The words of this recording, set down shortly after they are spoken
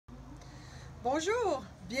Bonjour,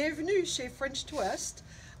 bienvenue chez French Twist.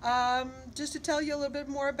 Just to tell you a little bit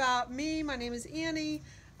more about me, my name is Annie.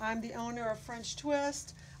 I'm the owner of French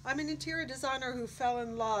Twist. I'm an interior designer who fell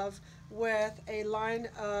in love with a line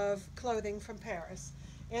of clothing from Paris.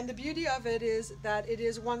 And the beauty of it is that it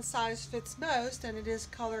is one size fits most and it is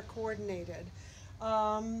color coordinated.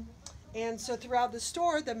 And so throughout the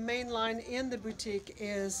store, the main line in the boutique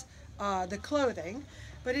is the clothing.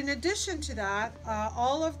 But in addition to that,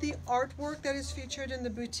 all of the artwork that is featured in the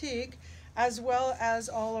boutique, as well as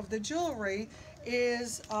all of the jewelry,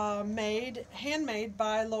 is handmade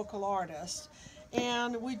by local artists.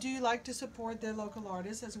 And we do like to support the local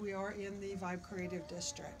artists as we are in the Vibe Creative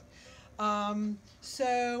District.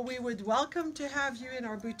 So we would welcome to have you in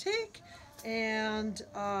our boutique, and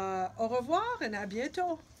au revoir and à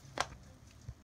bientôt.